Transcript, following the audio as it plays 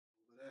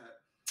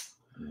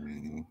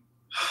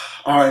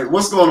All right,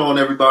 what's going on,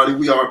 everybody?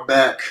 We are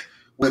back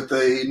with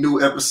a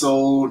new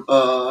episode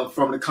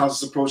from the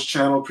Conscious Approach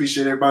channel.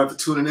 Appreciate everybody for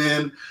tuning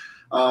in.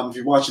 If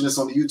you're watching this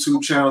on the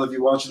YouTube channel, if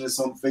you're watching this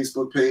on the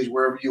Facebook page,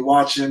 wherever you're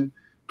watching,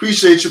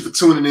 appreciate you for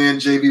tuning in.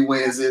 JB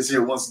Wins is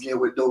here once again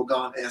with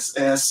Dogon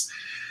SS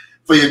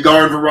for your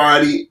garden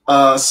variety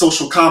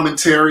social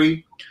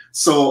commentary.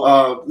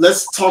 So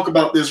let's talk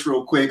about this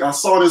real quick. I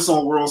saw this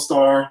on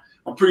WorldStar.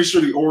 I'm pretty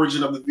sure the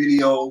origin of the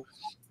video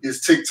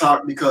is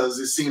TikTok, because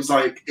it seems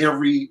like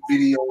every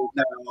video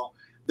now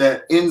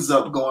that ends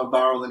up going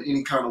viral in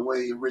any kind of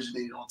way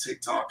originated on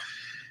TikTok.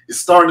 It's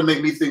starting to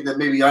make me think that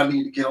maybe I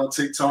need to get on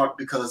TikTok,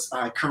 because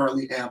I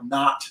currently am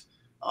not.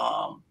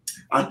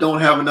 I don't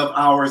have enough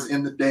hours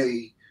in the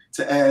day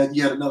to add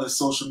yet another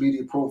social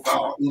media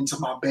profile into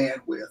my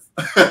bandwidth.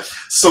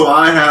 So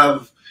I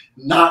have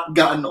not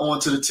gotten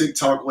onto the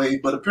TikTok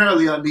wave, but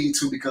apparently I need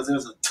to, because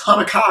there's a ton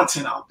of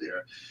content out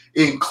there,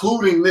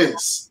 including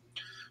this.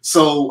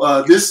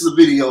 So this is a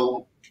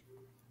video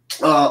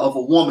of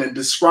a woman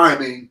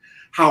describing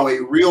how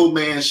a real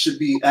man should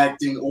be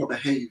acting or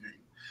behaving.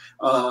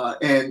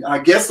 And I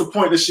guess the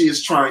point that she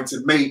is trying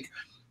to make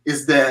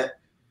is that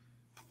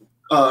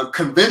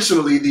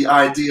conventionally, the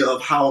idea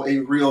of how a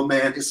real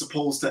man is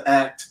supposed to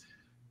act,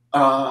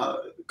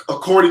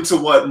 according to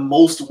what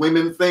most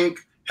women think,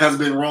 has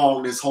been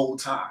wrong this whole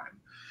time.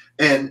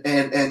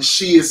 And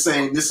she is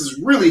saying this is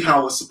really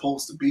how it's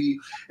supposed to be.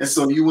 And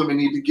so you women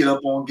need to get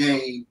up on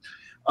game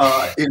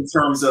in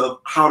terms of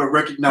how to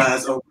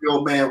recognize a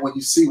real man when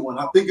you see one,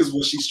 I think is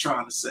what she's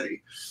trying to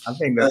say. I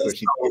think that's what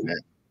she's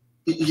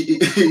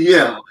saying.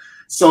 Yeah.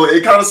 So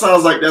it kind of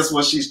sounds like that's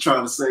what she's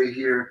trying to say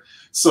here.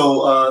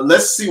 So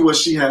let's see what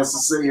she has to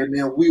say, and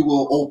then we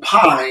will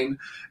opine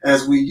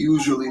as we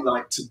usually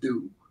like to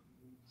do.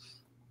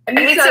 Let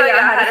me tell y'all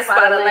how to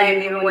spot a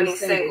lame even when he's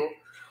single.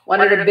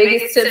 One of the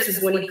biggest tips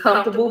is when he's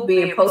comfortable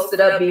being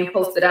posted up, being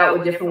posted out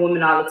with different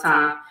women all the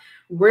time.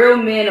 Real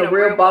men, a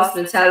real boss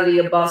mentality,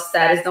 a boss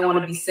status, don't want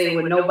to be seen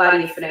with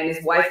nobody if it ain't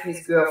his wife and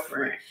his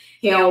girlfriend.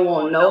 He don't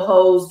want no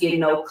hoes,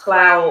 getting no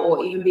clout,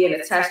 or even being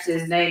attached to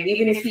his name,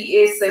 even if he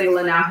is single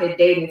and out here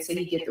dating until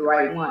he get the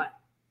right one.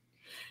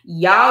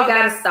 Y'all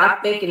got to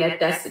stop thinking that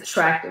that's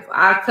attractive.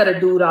 I cut a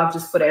dude off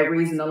just for that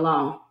reason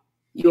alone.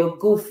 You're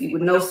goofy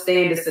with no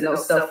standards and no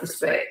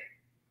self-respect.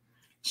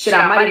 Shit,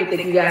 I might even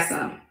think you got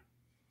something.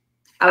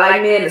 I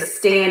like men of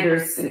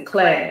standards and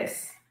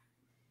class.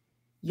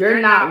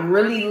 You're not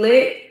really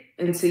lit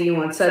until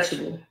you're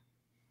untouchable.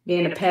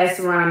 Being a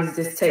pass around is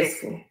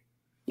distasteful.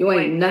 You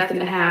ain't nothing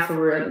to have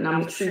for real, and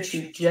I'm going to treat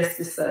you just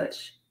as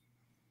such.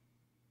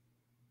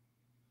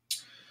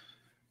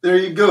 There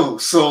you go.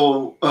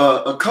 So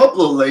a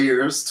couple of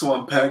layers to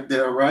unpack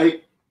there,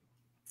 right?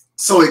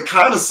 So it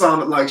kind of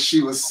sounded like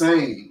she was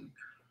saying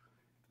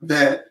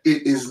that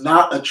it is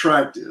not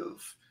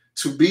attractive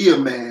to be a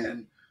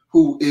man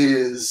who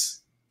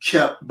is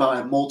kept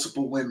by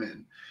multiple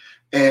women.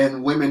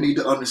 And women need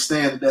to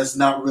understand that that's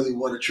not really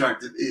what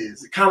attractive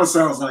is. It kind of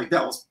sounds like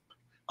that was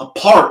a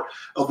part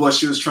of what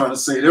she was trying to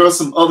say. There was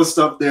some other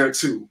stuff there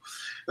too.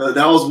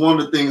 That was one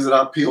of the things that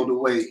I peeled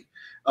away.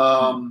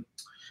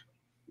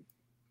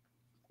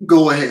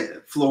 Go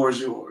ahead. Floor is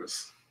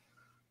yours.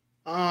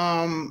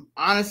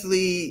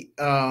 Honestly,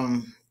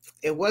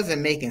 it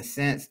wasn't making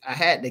sense. I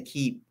had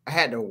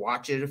to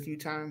watch it a few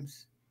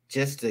times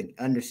just to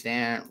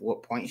understand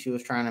what point she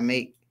was trying to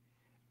make.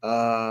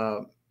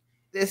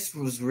 This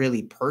was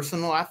really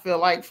personal, I feel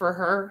like, for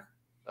her.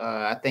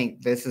 I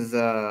think this is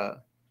I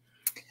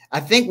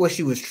think what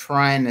she was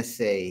trying to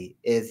say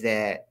is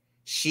that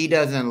she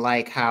doesn't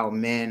like how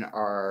men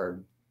are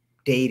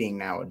dating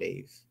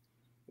nowadays,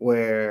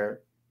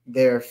 where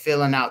they're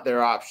filling out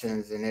their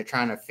options and they're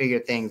trying to figure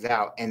things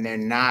out, and they're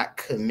not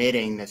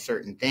committing to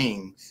certain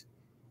things,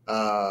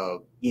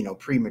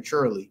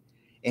 prematurely,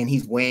 and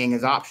he's weighing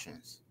his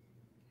options.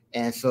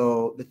 And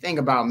so the thing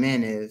about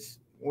men is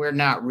we're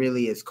not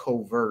really as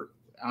covert,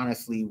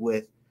 honestly,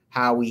 with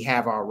how we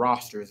have our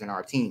rosters and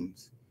our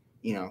teams.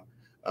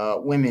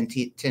 Women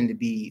tend to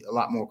be a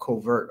lot more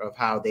covert of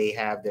how they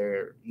have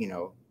their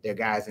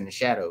guys in the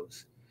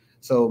shadows.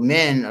 So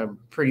men are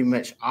pretty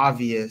much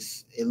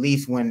obvious, at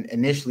least when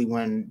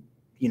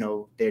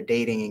they're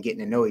dating and getting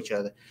to know each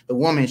other. The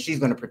woman, she's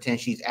going to pretend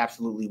she's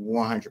absolutely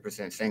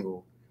 100%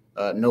 single,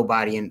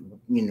 nobody in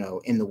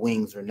the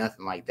wings or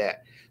nothing like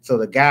that. So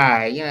the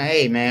guy,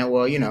 hey man,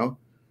 well,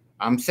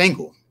 I'm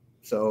single,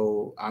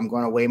 so I'm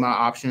going to weigh my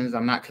options.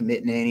 I'm not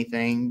committing to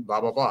anything, blah,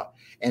 blah, blah.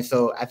 And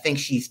so I think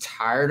she's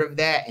tired of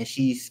that, and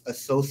she's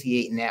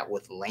associating that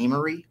with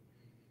lamery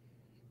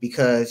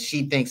because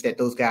she thinks that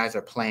those guys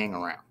are playing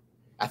around.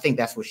 I think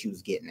that's what she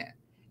was getting at.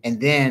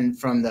 And then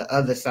from the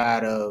other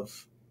side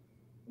of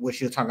what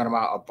she was talking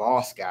about, a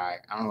boss guy,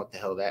 I don't know what the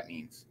hell that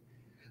means.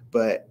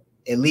 But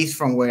at least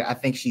from where I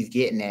think she's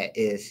getting at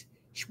is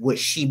what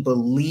she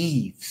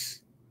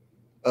believes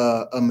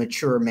a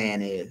mature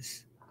man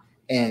is.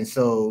 And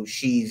so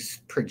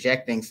she's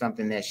projecting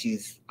something that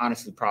she's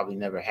honestly probably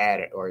never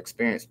had or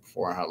experienced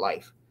before in her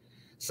life.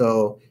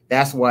 So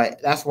that's why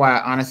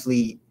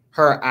honestly,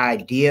 her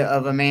idea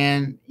of a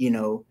man, you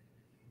know,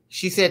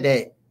 she said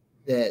that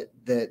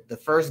the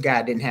first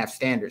guy didn't have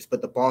standards,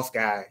 but the boss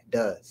guy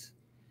does.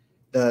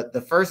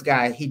 The first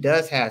guy, he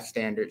does have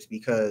standards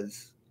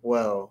because,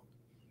 well,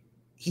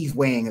 he's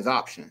weighing his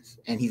options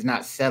and he's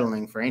not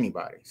settling for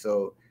anybody.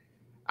 So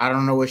I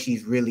don't know what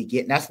she's really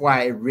getting. That's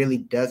why it really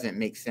doesn't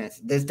make sense.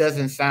 This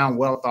doesn't sound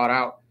well thought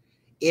out.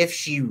 If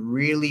she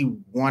really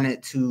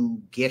wanted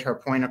to get her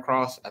point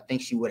across, I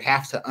think she would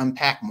have to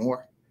unpack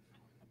more.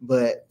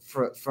 But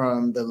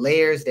from the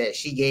layers that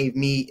she gave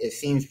me, it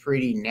seems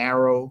pretty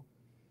narrow.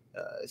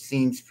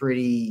 Seems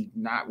pretty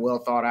not well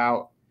thought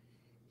out.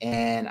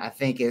 And I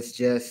think it's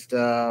just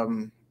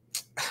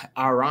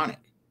ironic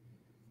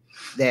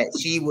that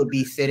she would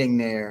be sitting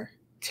there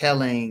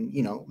telling,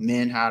 you know,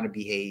 men how to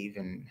behave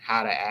and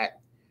how to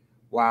act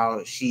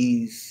while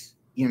she's,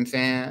 you know what I'm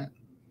saying,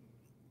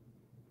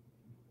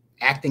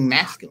 acting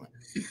masculine.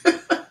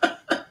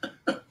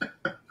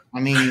 I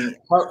mean,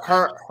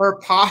 her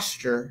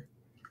posture,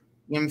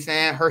 you know what I'm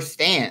saying, her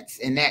stance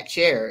in that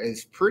chair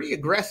is pretty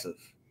aggressive.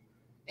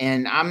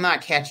 And I'm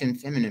not catching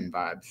feminine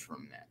vibes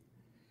from that.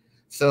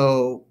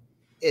 So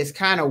it's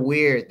kind of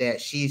weird that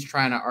she's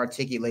trying to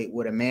articulate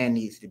what a man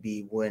needs to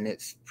be when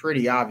it's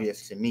pretty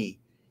obvious to me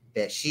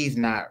that she's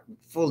not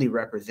fully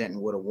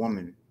representing what a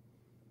woman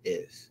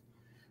is.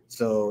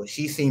 So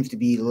she seems to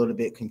be a little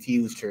bit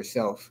confused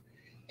herself.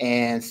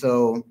 And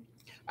so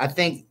I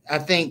think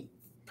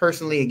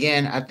personally,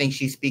 again, I think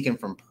she's speaking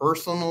from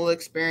personal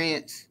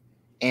experience.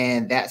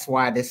 And that's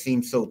why this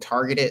seems so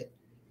targeted.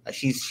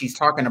 She's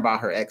talking about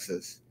her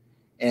exes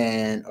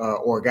and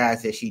or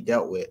guys that she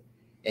dealt with.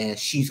 And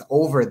she's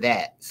over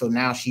that. So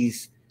now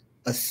she's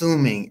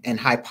assuming and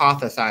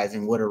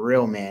hypothesizing what a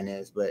real man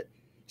is, but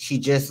she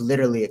just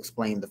literally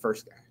explained the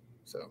first guy.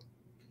 So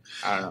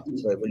I don't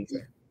know. What do you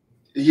think?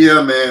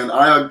 Yeah, man.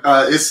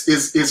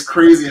 It's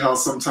crazy how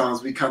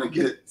sometimes we kind of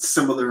get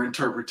similar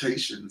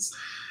interpretations.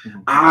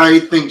 Mm-hmm.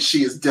 I think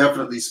she is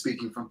definitely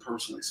speaking from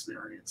personal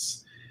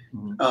experience.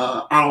 Mm-hmm.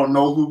 I don't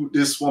know who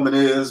this woman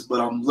is,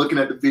 but I'm looking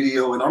at the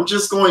video and I'm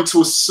just going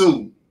to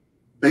assume,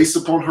 based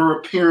upon her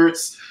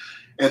appearance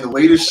and the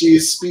way that she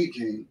is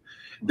speaking,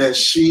 that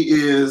she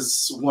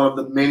is one of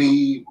the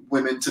many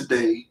women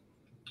today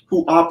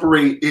who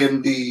operate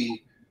in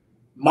the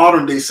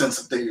modern day sense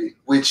of dating,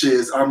 which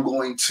is I'm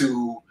going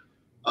to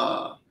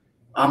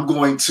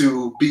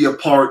be a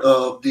part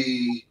of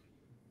the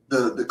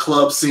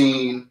club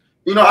scene.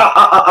 You know,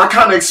 I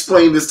kind of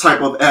explained this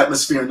type of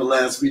atmosphere in the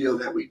last video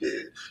that we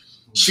did.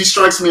 She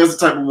strikes me as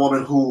the type of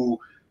woman who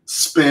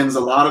spends a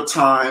lot of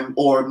time,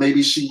 or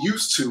maybe she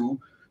used to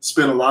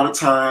spend a lot of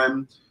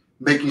time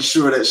making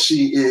sure that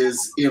she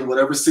is in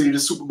whatever city the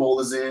Super Bowl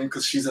is in,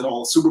 because she's at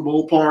all Super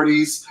Bowl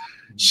parties.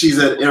 She's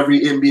at every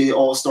NBA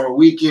All-Star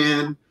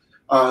weekend.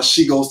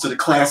 She goes to the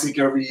Classic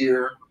every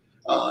year.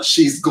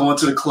 She's going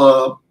to the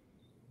club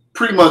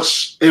pretty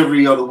much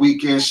every other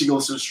weekend. She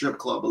goes to the strip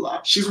club a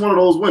lot. She's one of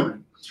those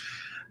women.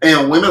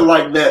 And women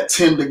like that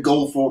tend to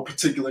go for a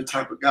particular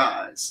type of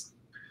guys.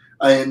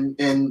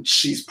 And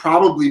she's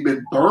probably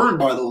been burned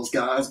by those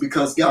guys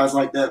because guys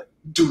like that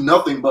do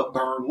nothing but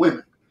burn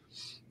women.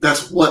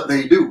 That's what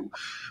they do.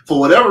 For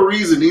whatever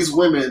reason, these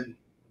women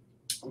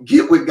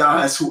get with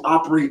guys who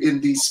operate in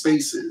these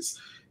spaces,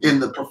 in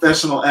the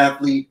professional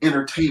athlete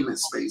entertainment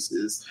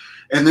spaces,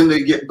 and then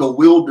they get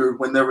bewildered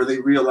whenever they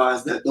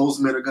realize that those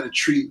men are going to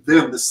treat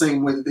them the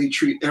same way that they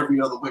treat every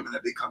other woman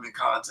that they come in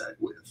contact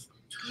with.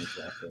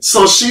 Exactly.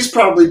 So she's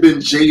probably been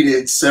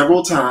jaded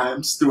several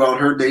times throughout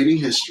her dating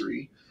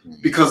history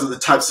because of the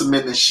types of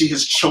men that she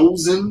has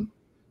chosen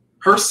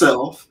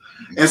herself.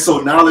 And so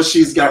now that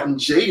she's gotten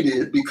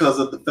jaded because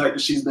of the fact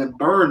that she's been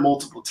burned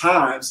multiple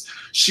times,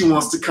 she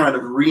wants to kind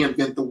of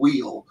reinvent the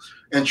wheel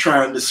and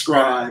try and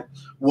describe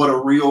what a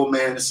real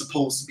man is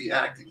supposed to be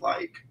acting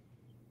like.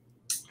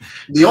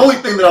 The only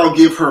thing that I'll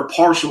give her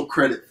partial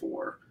credit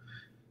for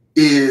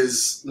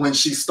is when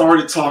she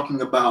started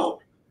talking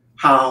about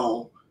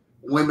how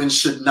women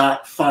should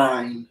not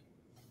find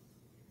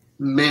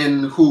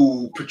men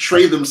who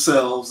portray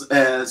themselves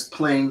as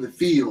playing the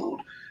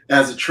field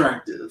as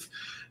attractive.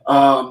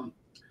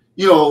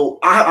 You know,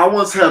 I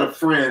once had a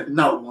friend,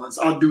 not once,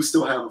 I do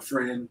still have a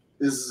friend.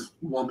 This is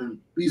a woman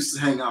we used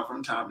to hang out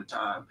from time to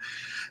time.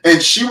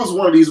 And she was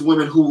one of these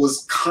women who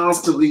was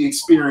constantly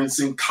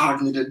experiencing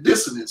cognitive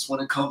dissonance when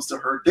it comes to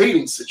her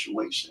dating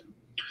situation.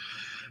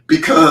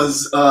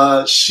 Because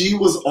she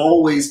was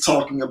always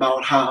talking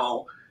about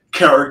how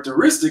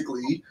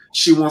characteristically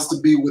she wants to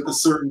be with a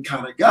certain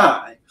kind of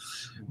guy.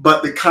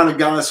 But the kind of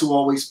guys who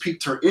always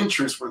piqued her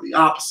interest were the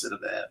opposite of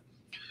that.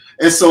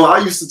 And so I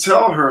used to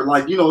tell her,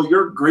 like, you know,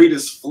 your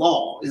greatest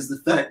flaw is the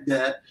fact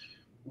that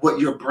what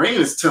your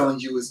brain is telling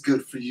you is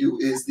good for you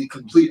is the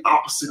complete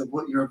opposite of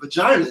what your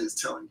vagina is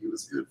telling you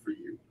is good for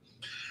you.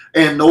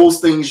 And those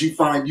things you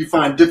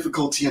find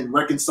difficulty in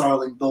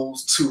reconciling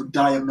those two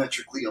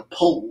diametrically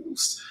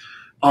opposed,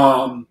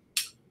 you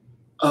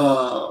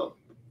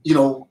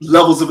know,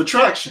 levels of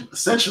attraction,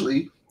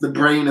 essentially the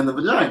brain and the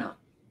vagina.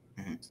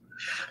 Mm-hmm.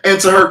 And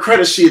to her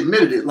credit, she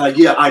admitted it. Like,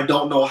 yeah, I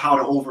don't know how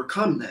to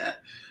overcome that.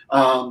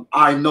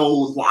 I know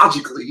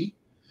logically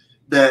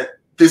that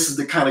this is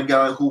the kind of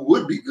guy who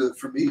would be good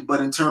for me,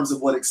 but in terms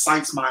of what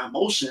excites my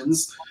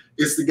emotions,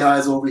 it's the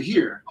guys over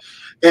here.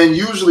 And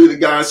usually the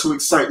guys who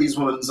excite these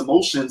women's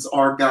emotions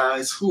are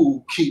guys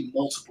who keep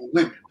multiple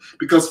women,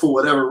 because for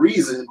whatever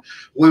reason,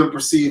 women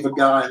perceive a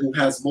guy who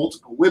has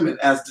multiple women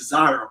as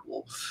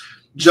desirable,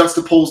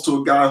 juxtaposed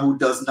to a guy who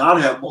does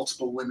not have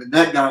multiple women.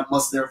 That guy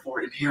must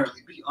therefore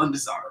inherently be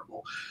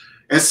undesirable.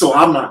 And so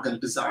I'm not going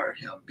to desire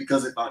him,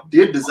 because if I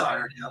did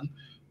desire him,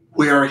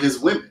 where are his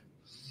women?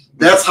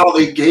 That's how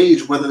they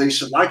gauge whether they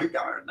should like a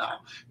guy or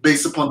not,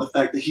 based upon the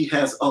fact that he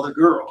has other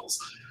girls.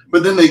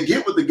 But then they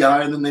get with the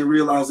guy and then they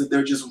realize that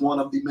they're just one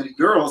of the many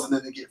girls, and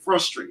then they get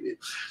frustrated.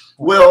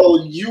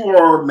 Well, you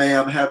are,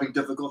 ma'am, having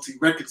difficulty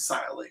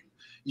reconciling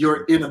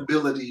your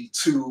inability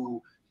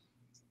to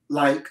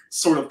like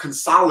sort of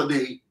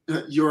consolidate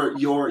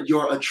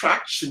your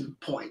attraction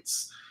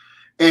points.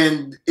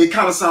 And it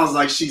kind of sounds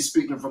like she's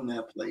speaking from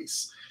that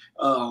place.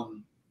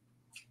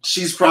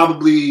 She's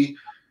probably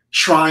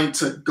trying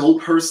to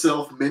goat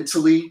herself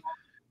mentally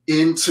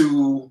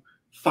into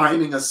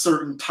finding a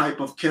certain type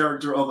of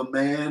character of a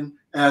man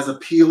as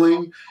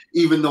appealing,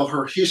 even though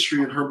her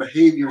history and her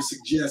behavior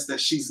suggests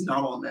that she's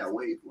not on that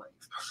wavelength.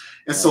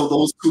 And so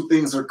those two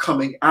things are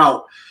coming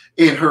out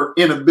in her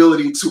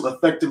inability to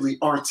effectively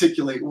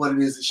articulate what it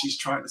is that she's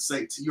trying to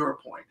say, to your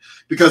point.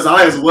 Because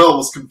I as well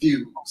was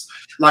confused.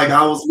 Like,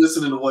 I was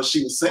listening to what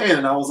she was saying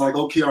and I was like,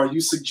 okay, are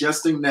you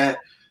suggesting that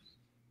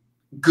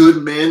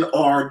good men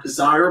are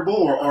desirable,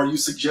 or are you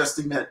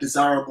suggesting that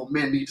desirable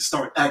men need to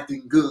start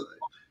acting good?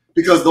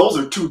 Because those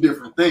are two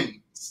different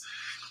things.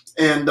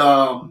 And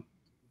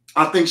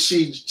I think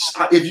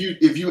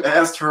if you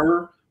asked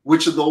her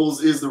which of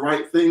those is the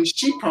right thing,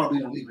 she probably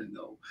don't even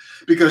know,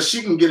 because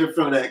she can get in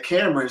front of that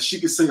camera and she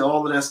can say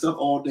all of that stuff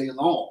all day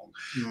long.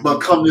 Mm-hmm.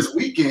 But come this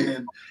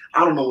weekend,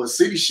 I don't know what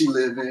city she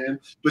live in,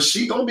 but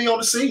she gonna be on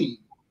the scene.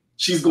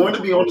 She's going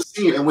to be on the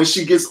scene. And when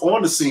she gets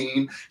on the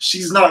scene,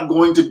 she's not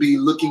going to be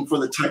looking for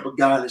the type of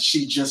guy that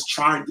she just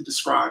tried to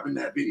describe in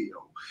that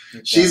video.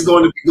 Exactly. She's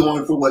going to be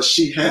going for what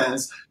she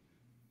has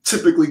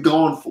typically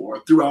gone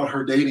for throughout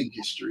her dating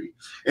history.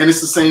 And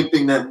it's the same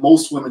thing that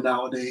most women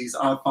nowadays,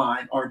 I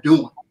find, are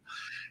doing.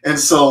 And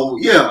so,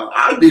 yeah,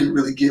 I didn't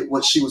really get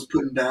what she was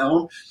putting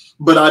down.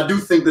 But I do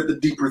think that the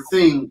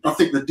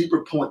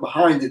deeper point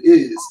behind it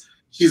is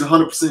she's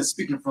 100%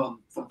 speaking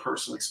from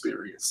personal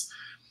experience.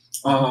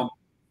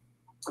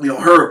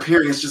 Her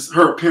appearance just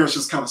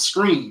kind of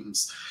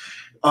screams,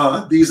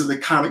 these are the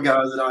kind of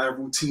guys that I have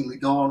routinely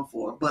gone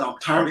for, but I'm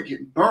tired of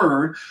getting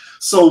burned.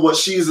 So what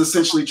she's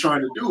essentially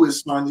trying to do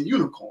is find the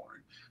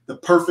unicorn, the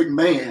perfect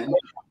man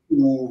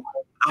who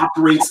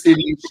operates in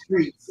these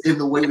streets in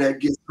the way that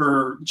gets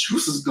her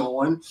juices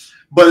going,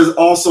 but is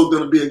also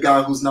going to be a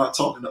guy who's not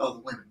talking to other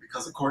women,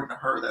 because according to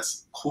her,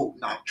 that's, quote,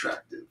 not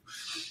attractive.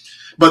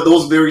 But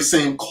those very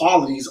same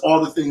qualities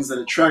are the things that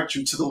attract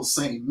you to those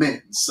same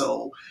men.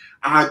 So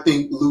I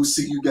think,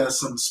 Lucy, you got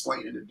some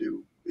explaining to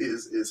do,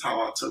 is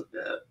how I took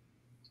that.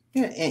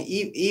 Yeah, and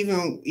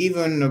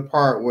even the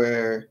part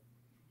where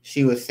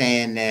she was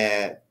saying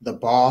that the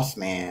boss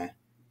man,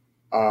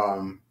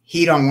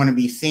 he don't want to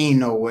be seen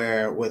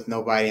nowhere with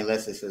nobody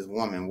unless it's his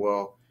woman.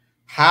 Well,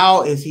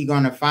 how is he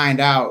going to find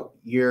out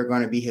you're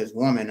going to be his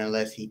woman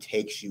unless he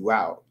takes you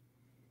out?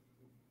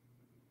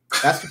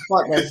 That's the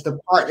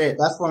part.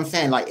 That's what I'm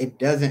saying. Like, it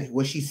doesn't.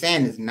 What she's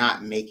saying is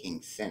not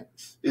making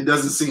sense. It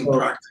doesn't seem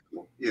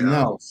practical. Yeah.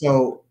 No.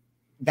 So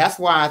that's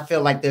why I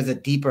feel like there's a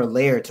deeper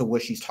layer to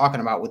what she's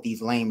talking about with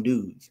these lame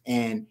dudes,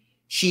 and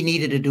she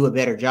needed to do a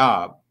better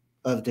job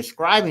of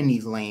describing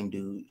these lame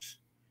dudes,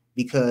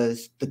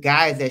 because the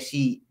guys that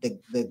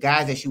the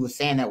guys that she was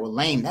saying that were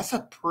lame, that's a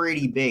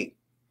pretty big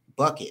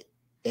bucket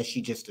that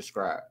she just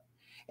described.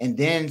 And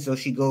then so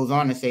she goes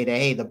on to say that,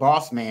 hey, the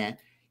boss man,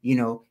 he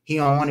don't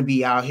want to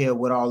be out here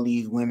with all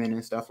these women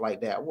and stuff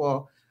like that.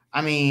 Well,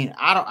 I mean,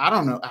 I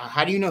don't know.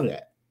 How do you know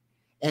that?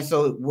 And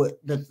so what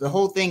the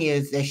whole thing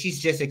is that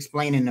she's just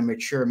explaining the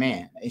mature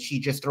man, and she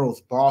just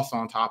throws boss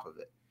on top of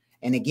it.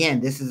 And again,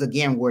 this is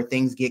where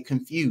things get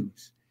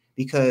confused,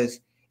 because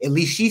at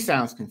least she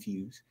sounds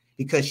confused,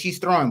 because she's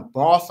throwing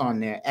boss on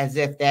there as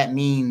if that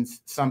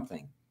means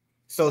something.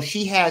 So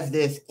she has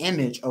this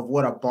image of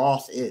what a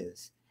boss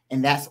is,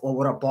 and that's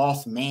what a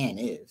boss man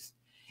is.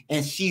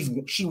 And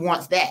she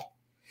wants that.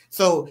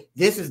 So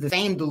this is the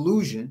same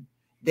delusion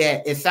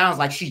that it sounds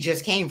like she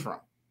just came from.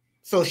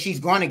 So she's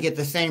going to get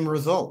the same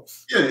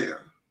results. Yeah.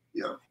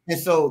 And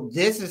so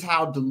this is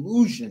how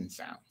delusion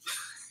sounds.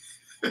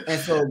 And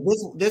so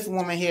this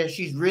woman here,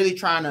 she's really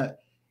trying to,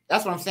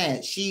 that's what I'm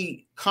saying.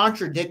 She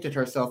contradicted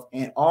herself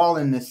all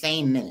in the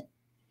same minute.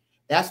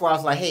 That's why I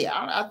was like, hey,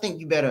 I think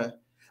you better.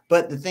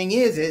 But the thing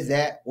is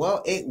that,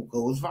 well, it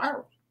goes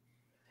viral.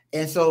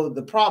 And so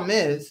the problem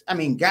is,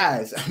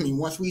 guys,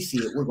 once we see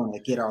it, we're going to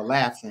get our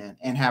laughs in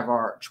and have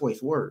our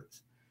choice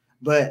words.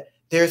 But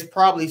there's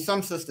probably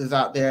some sisters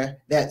out there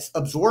that's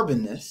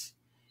absorbing this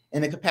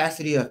in the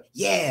capacity of,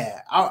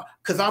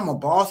 because I'm a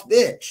boss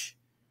bitch,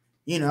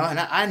 and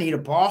I need a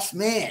boss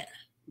man,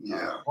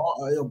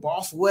 a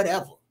boss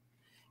whatever.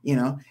 you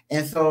know,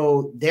 and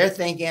so they're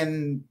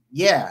thinking,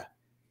 yeah.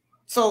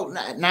 So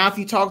now if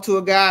you talk to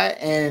a guy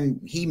and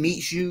he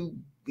meets you,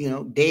 you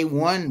know, day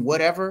one,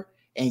 whatever,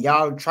 and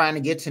y'all trying to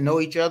get to know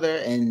each other,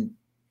 and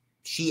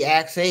she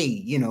asks, hey,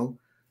 you know,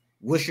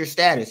 what's your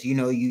status? You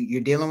know,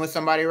 you're dealing with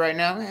somebody right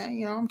now.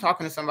 You know, I'm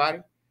talking to somebody,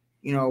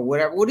 you know,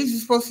 whatever. What is he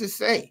supposed to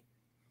say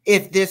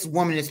if this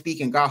woman is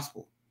speaking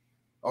gospel?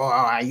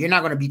 Oh, you're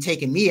not going to be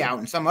taking me out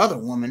and some other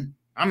woman.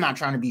 I'm not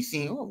trying to be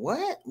seen. Oh,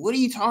 what? What are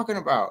you talking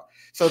about?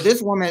 So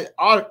this woman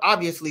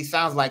obviously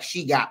sounds like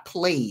she got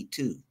played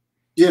too.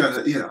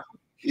 Yeah, yeah.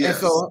 Yes.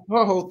 And so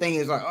her whole thing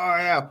is like, oh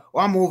yeah,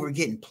 well, I'm over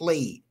getting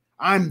played.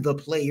 I'm the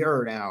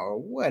player now, or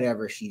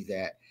whatever she's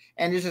at.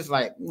 And it's just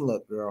like,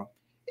 look, girl,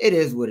 it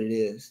is what it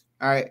is.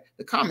 All right.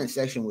 The comment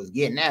section was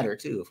getting at her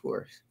too, of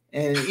course.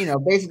 And you know,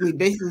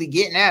 basically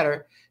getting at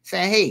her,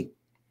 saying, hey,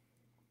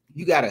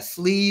 you got a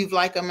sleeve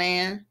like a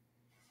man.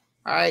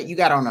 All right, you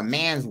got on a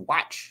man's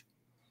watch.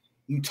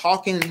 You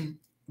talking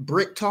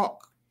brick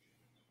talk.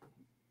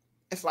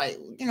 It's like,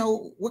 you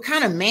know, what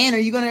kind of man are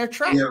you going to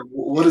attract? Yeah,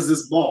 what is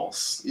this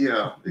boss?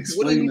 Yeah,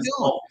 explain this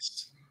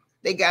boss.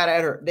 They got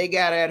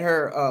at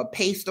her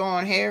paste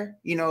on hair,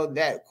 you know,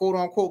 that quote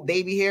unquote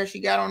baby hair she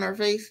got on her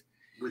face,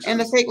 and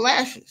the fake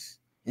lashes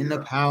and the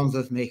pounds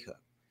of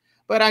makeup.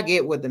 But I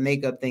get what the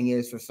makeup thing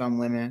is for some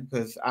women,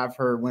 because I've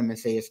heard women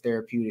say it's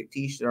therapeutic.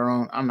 Teach their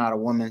own. I'm not a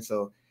woman,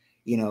 so,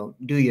 you know,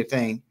 do your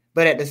thing.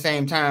 But at the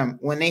same time,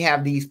 when they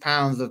have these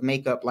pounds of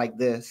makeup like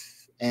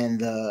this and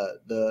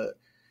the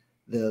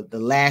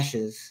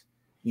lashes,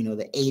 you know,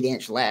 the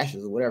 8-inch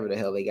lashes or whatever the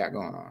hell they got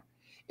going on,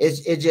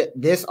 it just,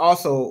 this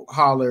also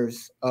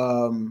hollers,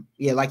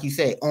 yeah, like you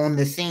say, on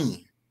the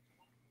scene,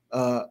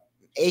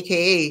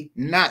 aka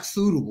not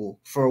suitable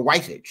for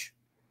wifeage.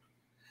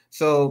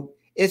 So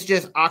it's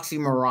just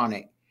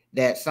oxymoronic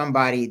that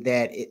somebody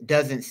that it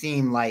doesn't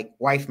seem like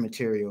wife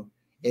material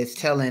is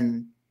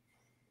telling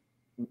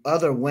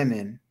other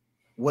women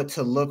what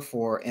to look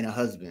for in a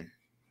husband,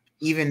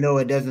 even though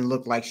it doesn't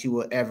look like she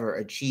will ever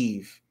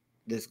achieve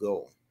this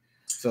goal.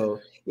 So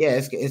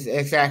yeah,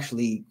 it's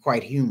actually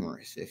quite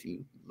humorous if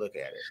you look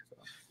at it. So.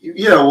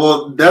 Yeah,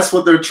 well, that's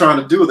what they're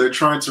trying to do. They're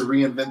trying to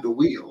reinvent the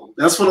wheel.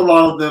 That's what a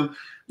lot of them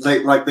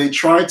like they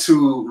try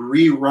to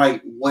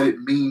rewrite what it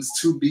means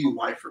to be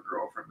wife or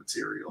girlfriend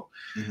material.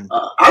 Mm-hmm.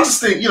 I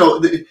just think, you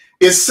know,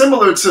 it's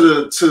similar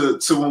to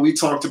when we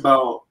talked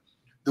about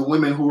the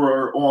women who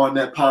were on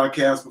that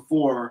podcast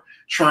before,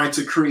 trying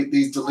to create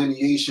these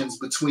delineations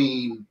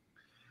between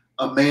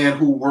a man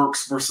who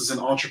works versus an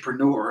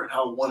entrepreneur and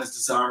how one is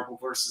desirable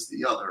versus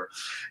the other.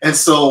 And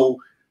so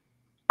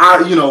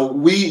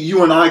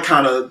you and I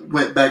kind of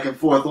went back and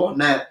forth on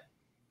that.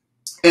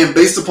 And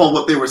based upon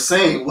what they were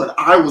saying, what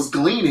I was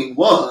gleaning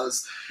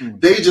was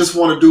they just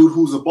want a dude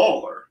who's a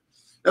baller.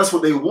 That's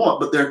what they want,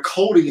 but they're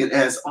coding it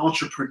as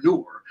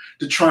entrepreneur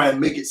to try and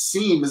make it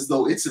seem as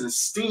though it's an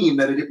esteem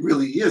that it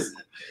really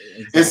isn't.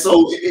 Exactly. And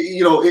so,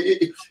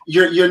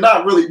 you're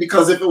not really,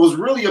 because if it was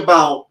really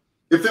about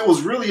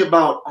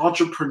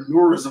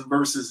entrepreneurism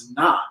versus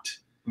not,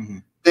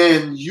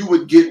 then you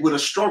would get with a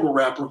struggle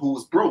rapper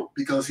who's broke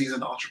because he's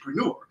an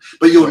entrepreneur.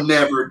 But you'll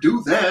never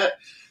do that.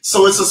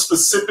 So it's a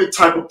specific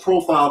type of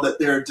profile that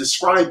they're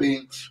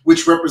describing,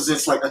 which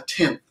represents like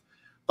 1/10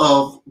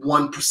 of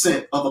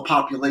 1% of a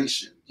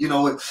population. You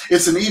know,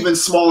 it's an even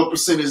smaller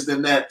percentage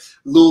than that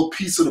little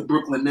piece of the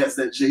Brooklyn Nets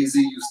that Jay-Z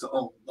used to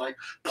own, like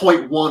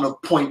 0.1 or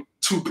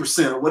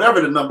 0.2% or whatever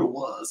the number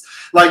was.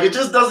 Like, it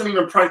just doesn't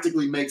even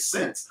practically make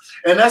sense.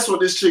 And that's what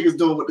this chick is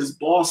doing with this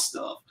boss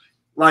stuff.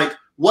 Like,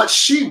 what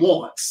she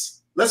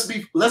wants, let's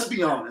be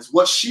honest,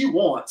 what she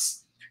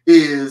wants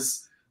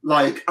is,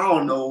 like, I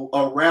don't know,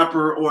 a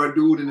rapper or a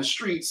dude in the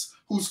streets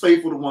who's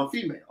faithful to one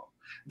female.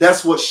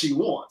 That's what she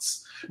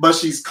wants. But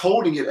she's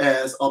coding it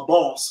as a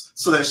boss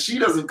so that she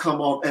doesn't come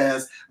off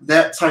as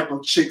that type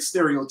of chick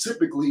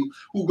stereotypically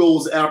who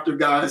goes after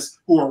guys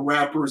who are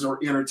rappers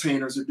or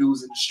entertainers or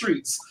dudes in the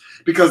streets,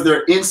 because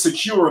they're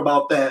insecure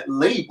about that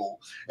label.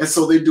 And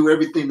so they do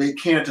everything they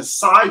can to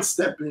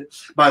sidestep it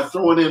by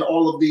throwing in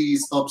all of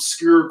these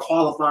obscure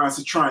qualifiers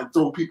to try and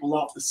throw people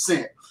off the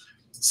scent.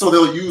 So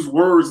they'll use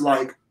words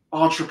like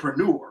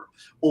entrepreneur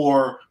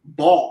or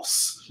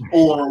boss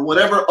or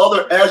whatever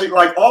other adjective,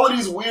 like all of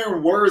these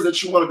weird words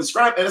that you want to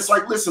describe. And it's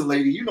like, listen,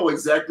 lady, you know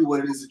exactly what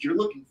it is that you're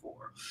looking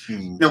for.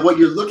 Now, what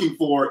you're looking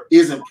for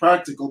isn't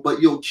practical,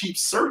 but you'll keep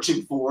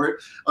searching for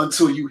it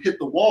until you hit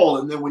the wall.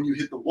 And then when you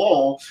hit the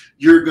wall,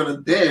 you're going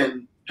to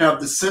then have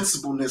the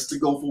sensibleness to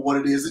go for what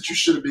it is that you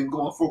should have been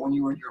going for when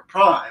you were in your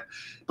prime.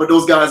 But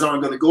those guys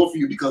aren't going to go for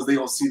you because they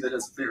don't see that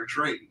as a fair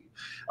trade.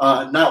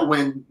 Not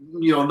when,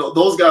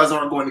 those guys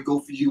aren't going to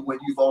go for you when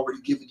you've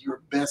already given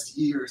your best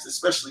years,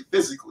 especially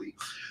physically,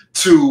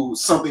 to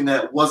something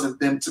that wasn't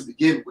them to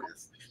begin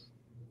with.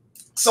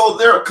 So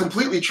they're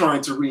completely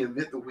trying to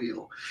reinvent the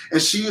wheel.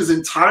 And she is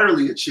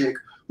entirely a chick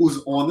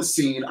who's on the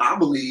scene, I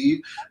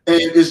believe, and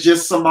is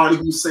just somebody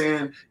who's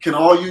saying, can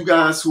all you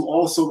guys who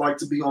also like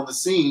to be on the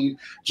scene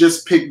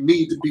just pick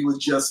me to be with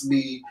just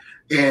me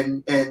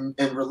and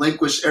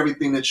relinquish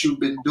everything that you've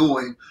been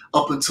doing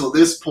up until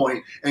this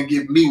point and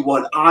give me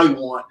what I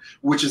want,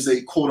 which is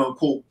a quote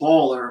unquote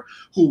baller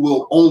who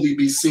will only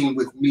be seen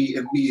with me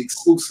and me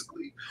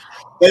exclusively.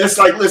 And it's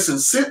like, listen,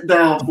 sit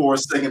down for a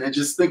second and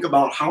just think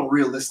about how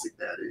realistic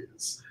that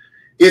is.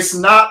 It's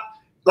not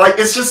like,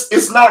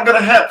 it's not going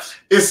to happen.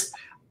 It's,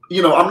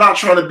 I'm not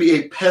trying to be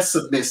a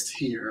pessimist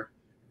here,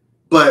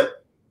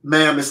 but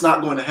ma'am, it's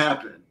not going to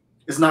happen.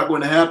 It's not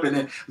going to happen.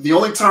 And the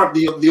only time,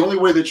 the only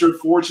way that your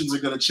fortunes are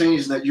going to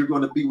change is that you're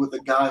going to be with a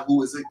guy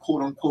who is a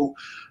quote unquote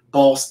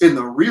boss in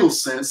the real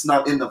sense,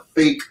 not in the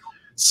fake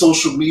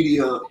social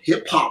media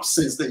hip hop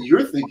sense that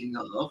you're thinking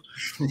of.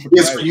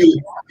 It's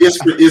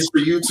for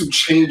you to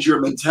change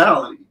your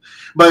mentality.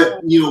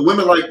 But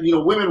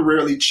women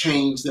rarely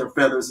change their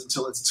feathers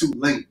until it's too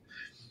late.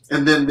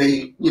 And then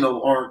they,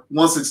 or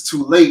once it's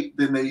too late,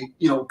 then they,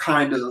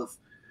 kind of,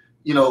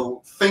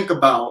 think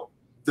about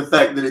the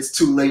fact that it's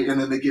too late, and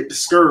then they get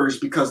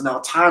discouraged because now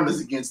time is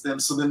against them.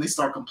 So then they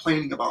start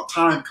complaining about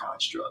time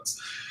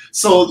constructs.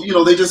 So,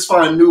 they just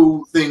find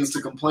new things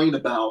to complain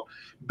about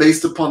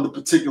based upon the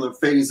particular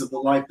phase of the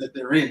life that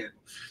they're in.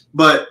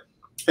 But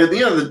at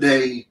the end of the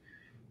day,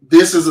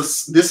 this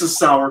is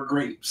sour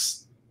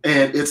grapes,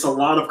 and it's a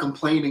lot of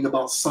complaining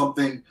about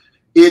something.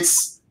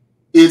 It's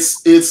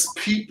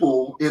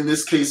people, in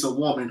this case, a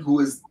woman who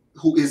is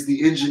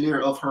the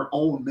engineer of her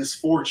own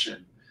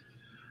misfortune,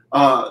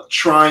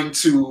 trying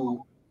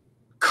to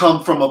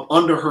come from up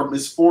under her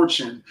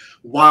misfortune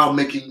while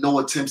making no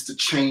attempts to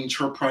change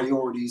her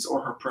priorities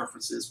or her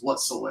preferences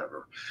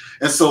whatsoever.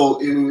 And so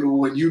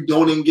when you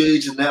don't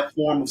engage in that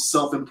form of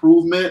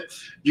self-improvement,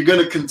 you're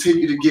going to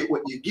continue to get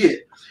what you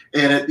get.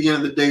 And at the end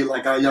of the day,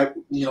 like I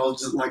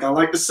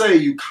like to say,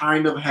 you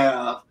kind of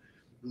have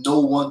no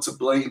one to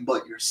blame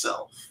but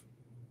yourself.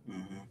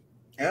 Mm-hmm.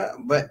 Yeah,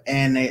 but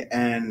and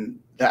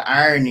the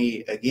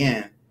irony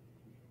again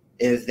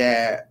is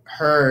that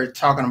her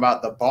talking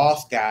about the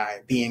boss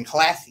guy being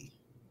classy,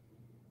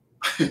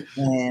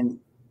 and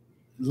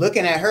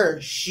looking at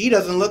her, she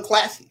doesn't look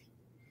classy.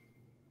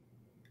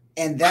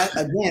 And that,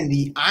 again,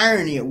 the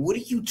irony of what are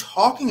you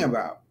talking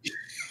about?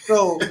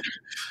 So,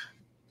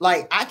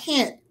 like,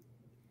 her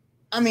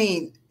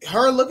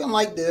looking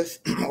like this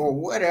or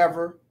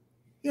whatever,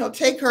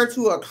 take her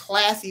to a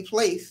classy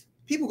place.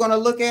 People are going to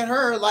look at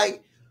her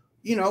like,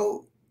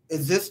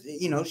 is this,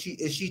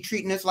 is she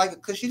treating this like,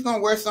 because she's going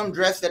to wear some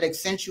dress that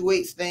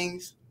accentuates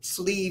things,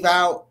 sleeve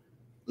out,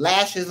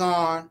 lashes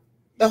on,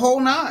 the whole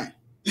nine.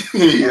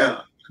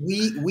 Yeah.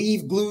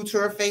 Weave glued to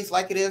her face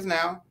like it is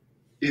now.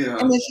 Yeah.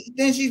 And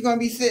then she's going to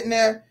be sitting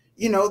there,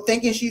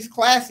 thinking she's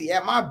classy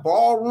at my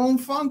ballroom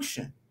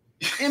function,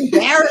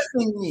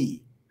 embarrassing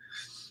me.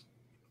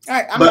 All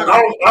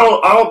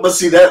right, but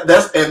see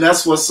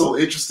that's what's so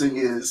interesting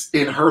is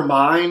in her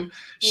mind,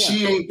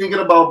 she ain't thinking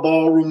about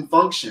ballroom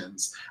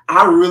functions.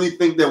 I really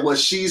think that what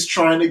she's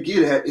trying to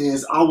get at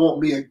is, I want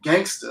me a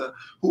gangster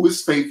who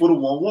is faithful to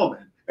one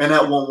woman, and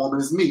that one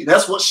woman is me.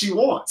 That's what she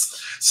wants.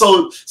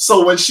 So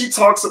when she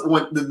talks,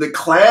 when the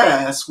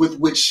class with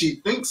which she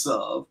thinks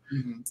of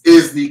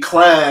is the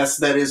class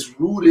that is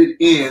rooted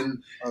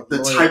in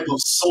the type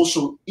of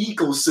social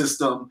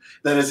ecosystem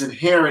that is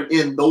inherent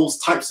in those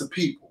types of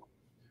people.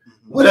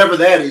 Whatever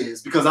that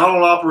is, because I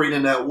don't operate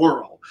in that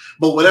world.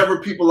 But whatever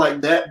people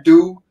like that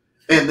do,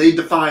 and they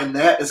define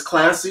that as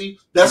classy,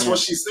 that's what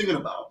she's thinking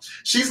about.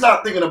 She's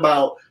not thinking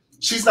about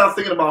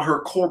her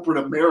corporate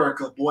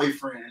America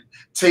boyfriend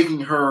taking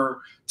her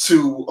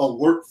to a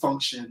work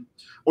function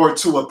or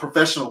to a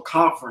professional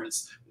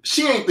conference.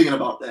 She ain't thinking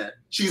about that.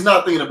 She's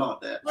not thinking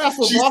about that.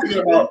 She's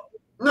thinking about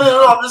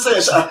no, I'm just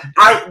saying.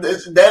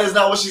 That is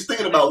not what she's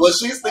thinking about. What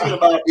she's thinking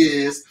about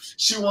is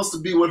she wants to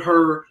be with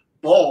her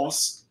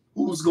boss,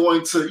 who's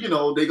going to,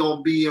 they're going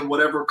to be in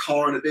whatever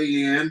car that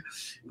they in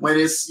when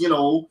it's,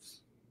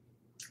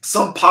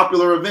 some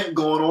popular event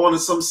going on in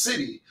some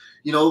city.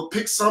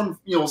 Pick some,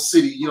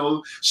 city.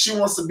 She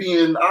wants to be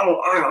in,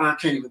 I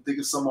can't even think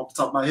of some off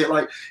the top of my head,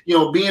 like,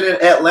 being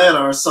in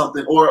Atlanta or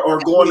something, or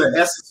going to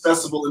Essence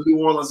Festival in New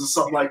Orleans or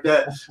something like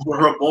that with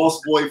her boss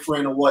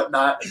boyfriend or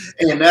whatnot.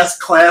 And that's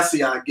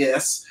classy, I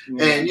guess.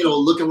 And,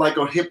 looking like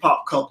a hip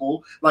hop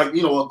couple, like,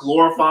 a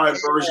glorified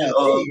version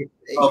of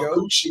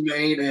Gucci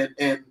Mane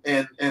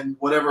and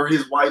whatever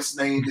his wife's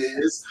name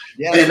is.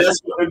 And that's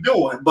what they're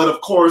doing. But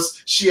of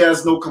course, she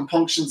has no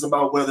compunctions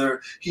about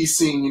whether he's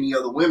seeing any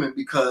other women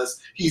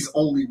because he's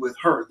only with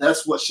her.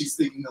 That's what she's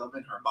thinking of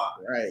in her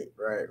mind.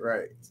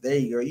 Right. There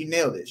you go. You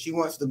nailed it. She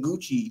wants the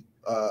Gucci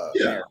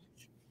marriage.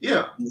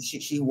 Yeah.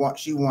 She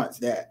wants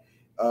that.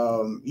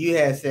 You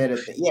had said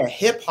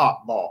hip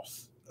hop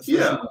boss. She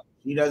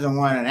doesn't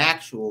want an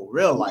actual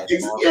real life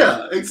boss.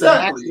 Yeah,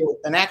 exactly.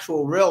 An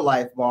actual real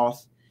life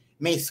boss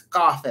may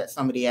scoff at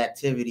some of the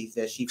activities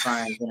that she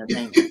finds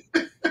entertaining.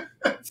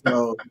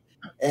 So,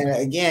 and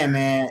again,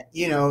 man,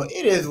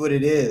 it is what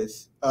it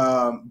is.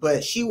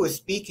 But she was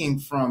speaking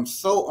from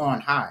so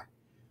on high,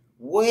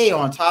 way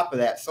on top of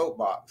that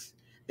soapbox,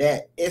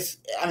 that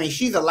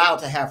she's allowed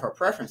to have her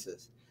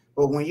preferences.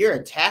 But when you're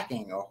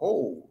attacking a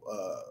whole,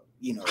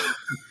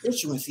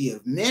 constituency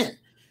of men,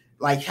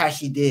 like how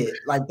she did.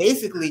 Like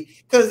basically,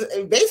 because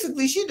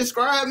basically she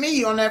described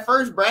me on that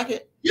first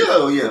bracket.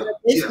 Yeah.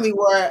 Basically,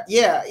 where,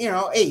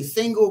 hey,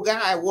 single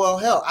guy. Well,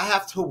 hell, I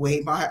have to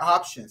weigh my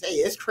options. Hey,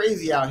 it's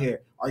crazy out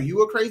here. Are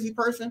you a crazy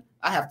person?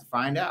 I have to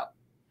find out.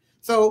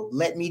 So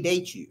let me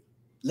date you.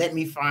 Let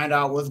me find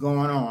out what's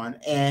going on.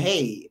 And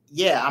hey,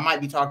 yeah, I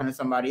might be talking to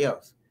somebody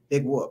else.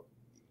 Big whoop.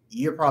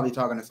 You're probably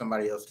talking to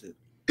somebody else too.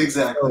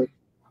 Exactly. So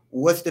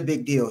what's the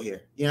big deal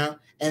here?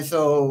 And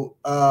so,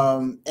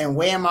 and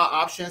weighing my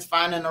options,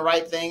 finding the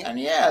right thing. And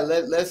yeah,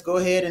 let's go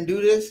ahead and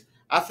do this.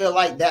 I feel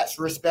like that's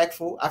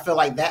respectful. I feel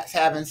like that's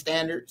having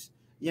standards.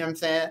 You know what I'm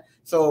saying?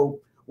 So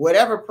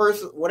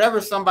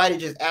whatever somebody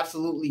just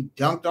absolutely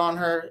dunked on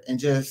her and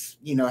just,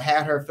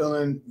 had her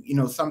feeling,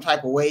 some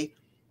type of way,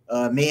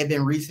 may have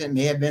been recent,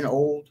 may have been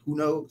old, who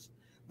knows?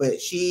 But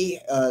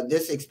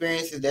this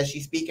experience that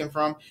she's speaking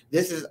from,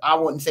 I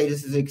wouldn't say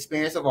this is the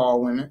experience of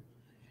all women.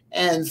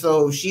 And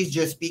so she's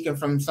just speaking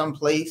from some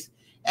place.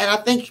 And I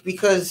think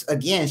because,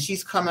 again,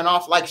 she's coming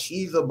off like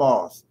she's a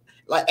boss,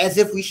 like as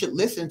if we should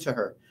listen to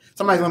her.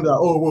 Somebody's going to be like,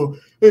 oh, well,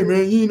 hey,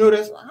 man,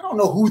 I don't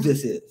know who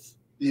this is.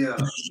 Yeah.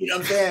 You know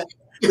what I'm saying?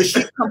 But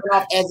she's coming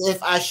off as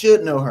if I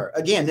should know her.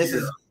 Again, this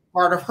is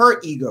part of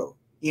her ego,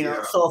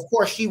 So, of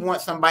course, she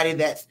wants somebody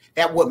that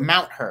would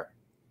mount her.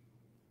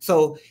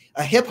 So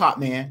a hip hop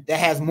man that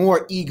has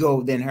more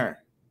ego than her.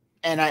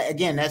 And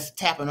again, that's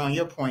tapping on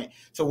your point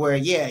to where,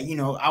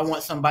 I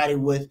want somebody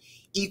with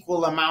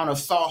equal amount of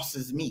sauce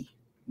as me,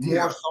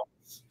 more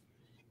sauce.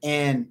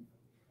 And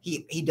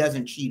he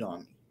doesn't cheat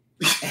on me.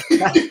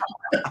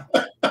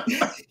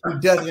 He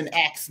doesn't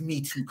ask me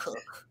to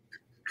cook.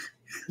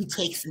 He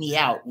takes me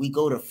out. We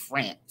go to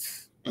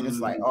France. And it's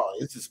like, oh,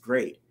 this is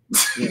great.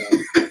 This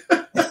is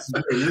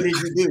great. What did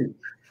you do?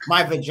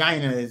 My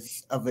vagina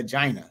is a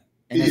vagina.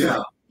 And it's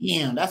like,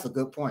 damn, that's a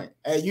good point.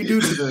 You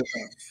do deserve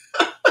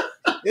that.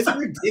 It's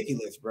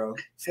ridiculous, bro.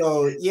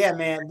 So yeah,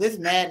 man, this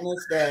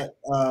madness that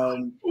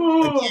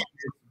again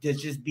is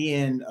just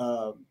being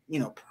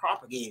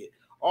propagated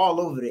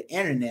all over the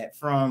internet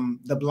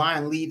from the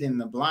blind leading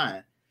the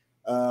blind.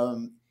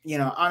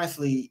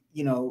 Honestly,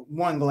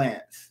 one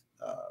glance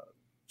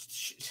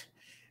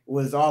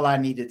was all I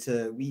needed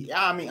to be.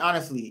 I mean,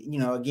 honestly,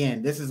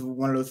 again, this is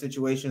one of those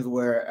situations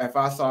where if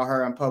I saw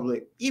her in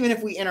public, even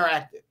if we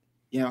interacted,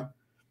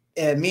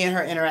 and me and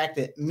her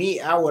interacted,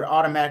 I would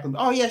automatically,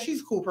 oh yeah,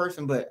 she's a cool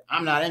person, but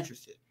I'm not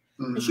interested.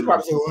 Mm-hmm. And she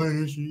probably said, well,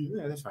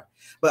 yeah, that's fine.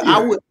 But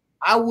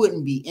I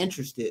wouldn't be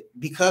interested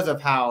because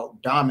of how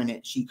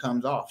dominant she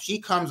comes off. She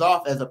comes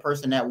off as a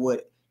person that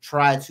would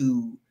try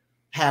to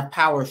have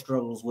power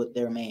struggles with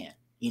their man.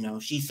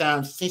 She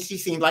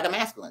seems like a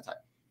masculine type.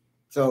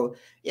 So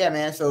yeah,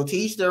 man. So to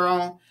each their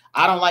own.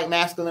 I don't like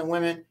masculine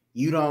women.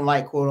 You don't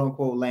like quote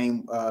unquote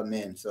lame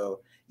men.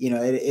 So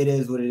it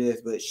is what it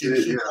is, but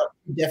she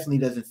definitely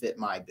doesn't fit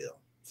my bill.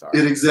 Sorry.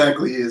 It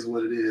exactly is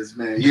what it is,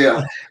 man.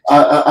 Yeah,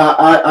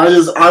 I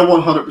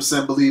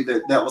 100% believe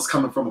that was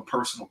coming from a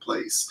personal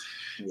place,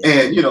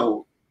 and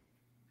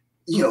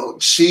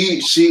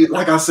she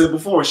like I said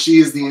before, she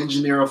is the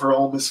engineer of her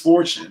own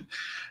misfortune,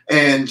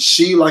 and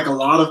she, like a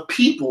lot of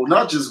people,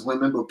 not just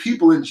women, but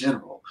people in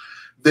general,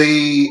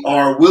 they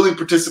are willing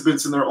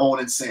participants in their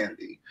own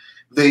insanity.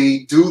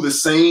 They do the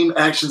same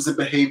actions and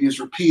behaviors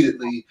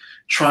repeatedly,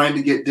 trying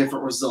to get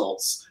different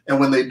results. And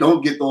when they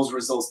don't get those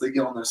results, they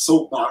get on their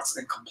soapbox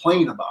and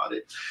complain about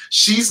it.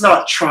 She's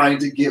not trying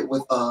to get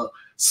with a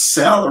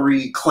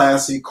salary,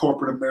 classy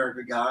corporate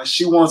America guy.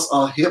 She wants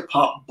a hip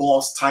hop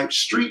boss type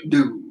street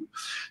dude.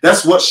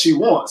 That's what she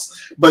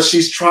wants. But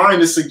she's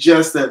trying to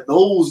suggest that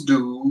those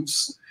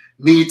dudes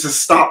need to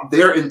stop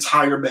their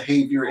entire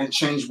behavior and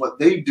change what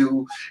they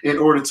do in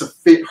order to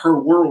fit her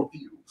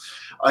worldview.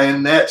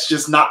 And that's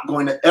just not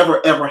going to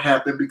ever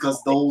happen,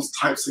 because those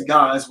types of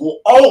guys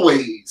will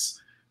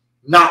always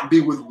not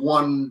be with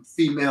one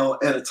female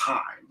at a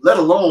time, let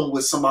alone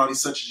with somebody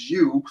such as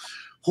you,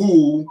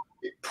 who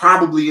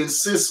probably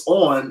insists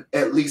on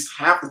at least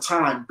half the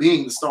time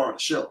being the star of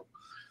the show.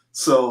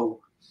 So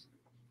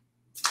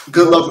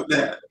good luck with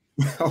that.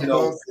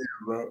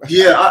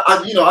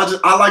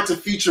 I like to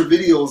feature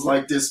videos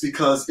like this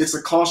because it's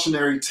a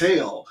cautionary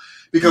tale.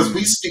 Because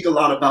we speak a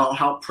lot about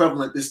how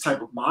prevalent this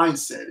type of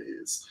mindset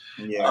is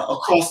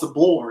across the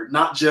board,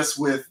 not just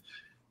with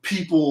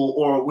people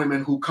or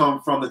women who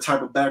come from the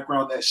type of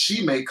background that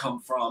she may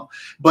come from,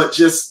 but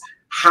just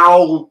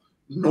how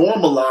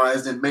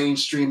normalized and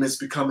mainstream it's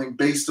becoming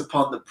based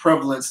upon the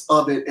prevalence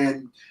of it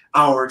and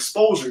our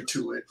exposure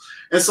to it.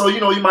 And so,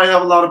 you might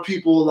have a lot of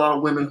people, a lot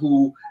of women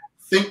who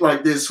think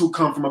like this, who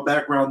come from a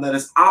background that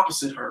is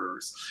opposite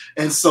hers.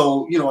 And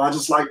so, I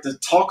just like to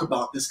talk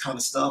about this kind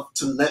of stuff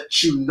to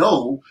let you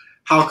know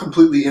how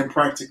completely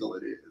impractical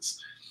it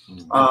is.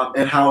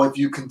 And how if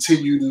you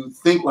continue to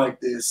think like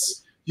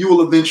this, you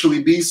will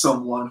eventually be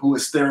someone who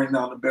is staring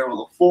down the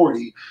barrel of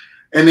 40.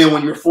 And then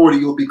when you're 40,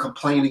 you'll be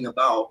complaining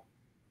about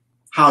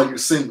how you're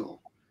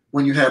single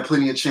when you had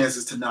plenty of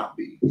chances to not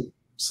be.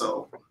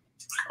 So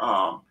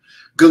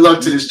good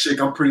luck to this chick.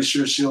 I'm pretty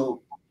sure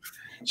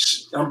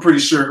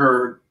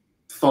her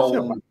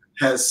phone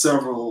has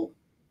several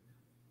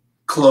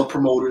club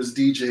promoters,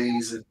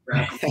 DJs, and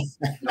rappers.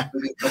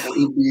 Maybe a couple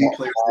NBA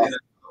players,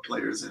 NFL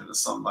players, and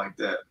something like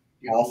that.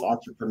 False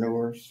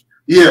entrepreneurs.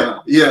 Yeah,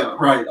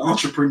 right.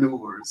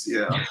 Entrepreneurs,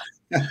 yeah.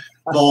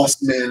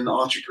 Boss men,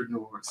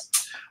 entrepreneurs.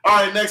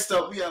 All right, next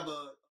up we have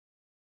a